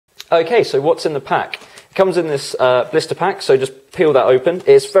Okay, so what's in the pack? It comes in this blister pack, so just peel that open.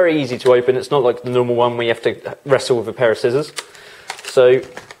 It's very easy to open. It's not like the normal one where you have to wrestle with a pair of scissors. So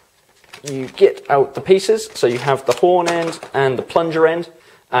you get out the pieces. So you have the horn end and the plunger end,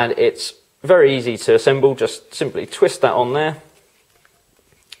 and it's very easy to assemble. Just simply twist that on there.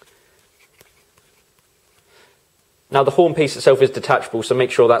 Now the horn piece itself is detachable, so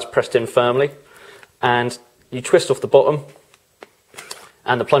make sure that's pressed in firmly. And you twist off the bottom,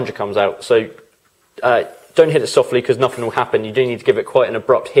 and the plunger comes out. So don't hit it softly because nothing will happen. You do need to give it quite an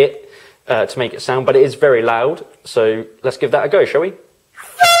abrupt hit to make it sound, but it is very loud. So let's give that a go, shall we?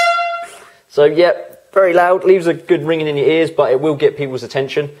 So yeah, very loud, leaves a good ringing in your ears, but it will get people's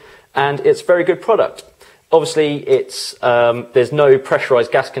attention, and it's a very good product. Obviously, it's there's no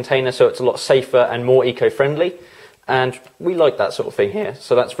pressurized gas container, so it's a lot safer and more eco-friendly, and we like that sort of thing here,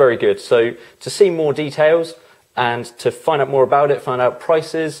 so that's very good. So to see more details and to find out more about it, find out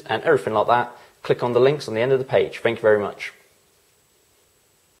prices and everything like that, click on the links on the end of the page. Thank you very much.